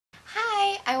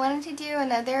I wanted to do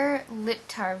another lip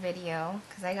tar video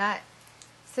because I got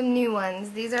some new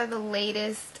ones. These are the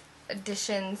latest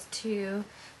additions to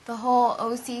the whole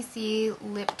OCC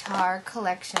Lip Tar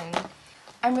collection.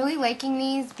 I'm really liking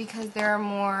these because they're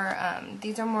more,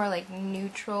 these are more like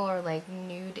neutral or like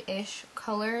nude-ish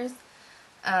colors.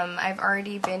 I've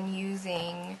already been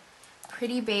using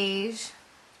Pretty Beige,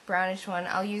 brownish one.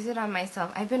 I'll use it on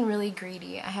myself. I've been really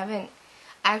greedy.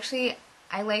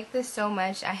 I like this so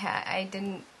much. I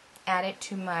didn't add it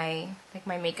to my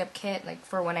makeup kit, like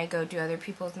for when I go do other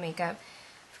people's makeup.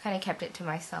 I've kind of kept it to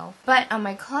myself. But on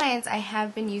my clients, I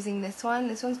have been using this one.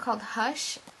 This one's called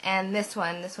Hush, and this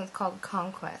one's called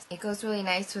Conquest. It goes really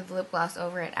nice with lip gloss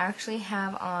over it. I actually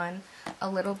have on a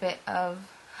little bit of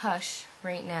Hush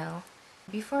right now.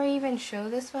 Before I even show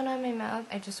this one on my mouth,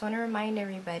 I just want to remind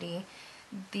everybody,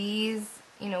 these,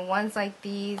 ones like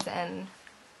these and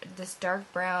this dark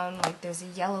brown, like there's a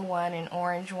yellow one, an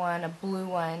orange one, a blue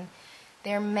one,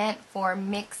 they're meant for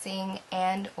mixing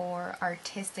and or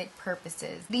artistic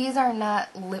purposes. These are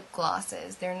not lip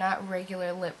glosses. They're not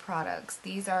regular lip products.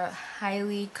 These are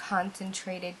highly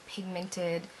concentrated,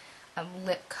 pigmented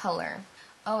lip color.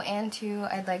 Oh, and too,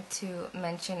 I'd like to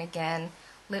mention again,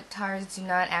 lip tars do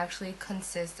not actually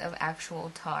consist of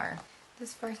actual tar.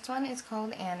 This first one is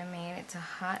called Anime, and it's a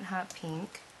hot, hot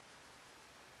pink.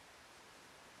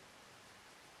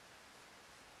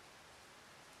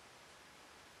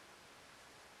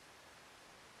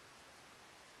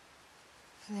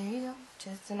 So there you go,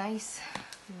 just a nice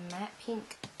matte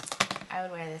pink. I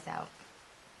would wear this out,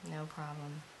 no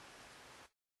problem.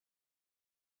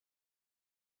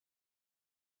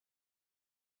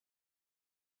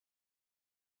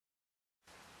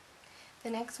 The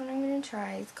next one I'm going to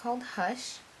try is called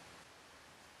Hush.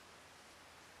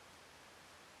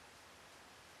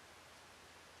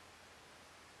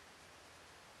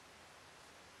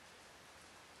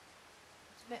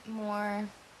 It's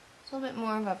a little bit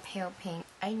more of a pale pink.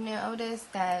 I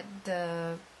noticed that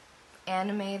the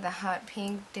Anime, the hot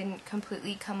pink, didn't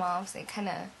completely come off, so it kind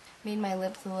of made my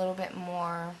lips a little bit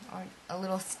more, or a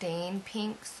little stained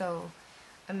pink, so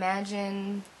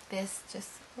imagine this just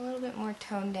a little bit more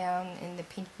toned down in the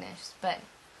pinkness, but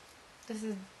this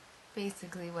is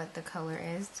basically what the color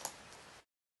is.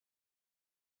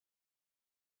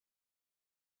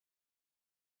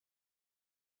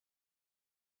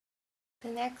 The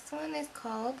next one is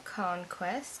called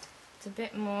Conquest. It's a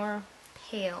bit more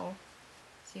pale,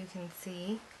 as you can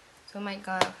see, so it might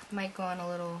go on a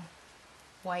little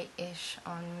white-ish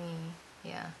on me.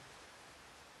 Yeah,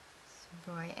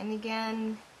 super white. And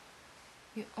again,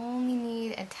 you only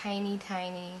need a tiny,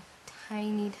 tiny,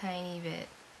 tiny, tiny bit.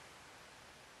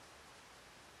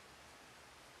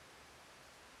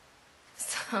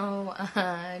 So,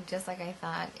 just like I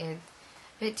thought, it's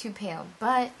a bit too pale.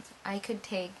 But I could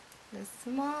take the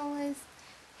smallest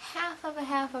half of a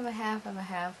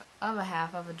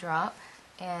drop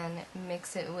and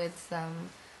mix it with some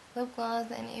lip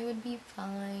gloss, and it would be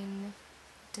fine.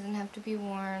 It doesn't have to be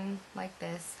worn like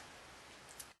this.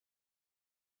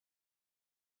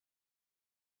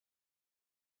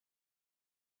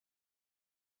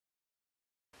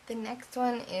 The next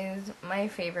one is my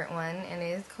favorite one, and it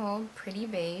is called Pretty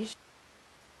Beige.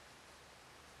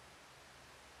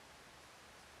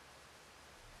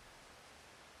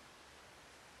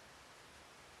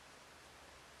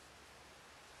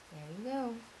 There you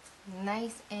go.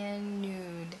 Nice and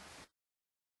nude.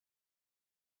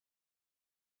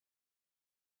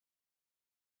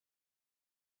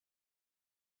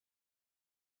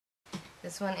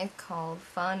 This one is called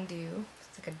Fondue.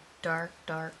 It's like a dark,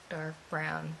 dark, dark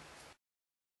brown.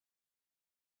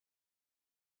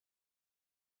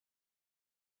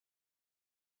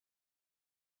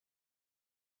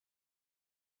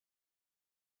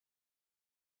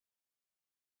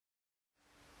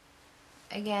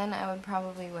 Again, I would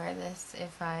probably wear this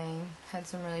if I had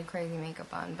some really crazy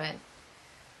makeup on, but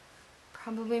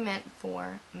probably meant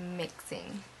for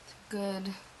mixing. It's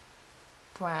good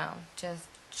brown, just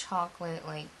chocolate,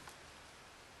 like,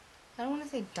 I don't want to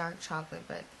say dark chocolate,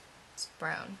 but it's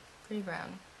brown, pretty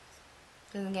brown.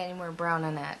 Doesn't get any more brown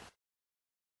than that.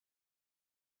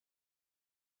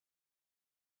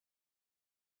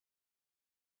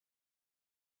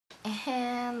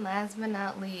 And last but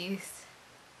not least,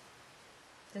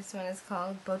 this one is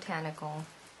called Botanical.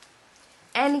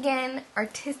 And again,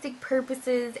 artistic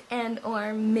purposes and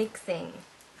or mixing.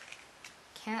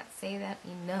 Can't say that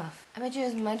enough. I bet you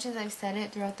as much as I've said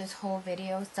it throughout this whole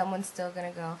video, someone's still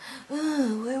gonna go,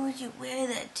 "Oh, where would you wear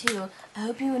that to? I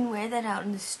hope you wouldn't wear that out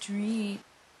in the street."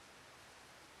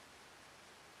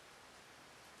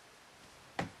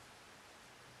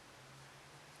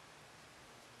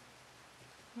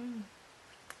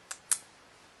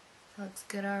 Looks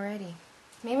good already.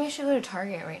 Maybe I should go to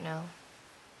Target right now.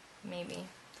 Maybe.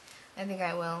 I think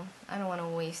I will. I don't want to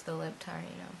waste the lip tar,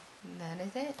 you know. That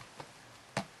is it.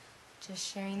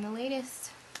 Just sharing the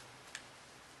latest.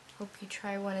 Hope you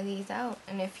try one of these out.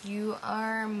 And if you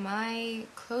are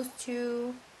close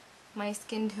to my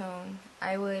skin tone,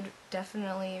 I would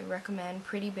definitely recommend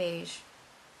Pretty Beige.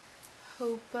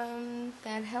 Hope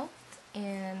that helped.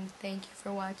 And thank you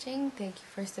for watching. Thank you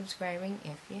for subscribing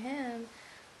if you have.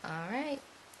 Alright.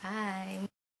 Bye.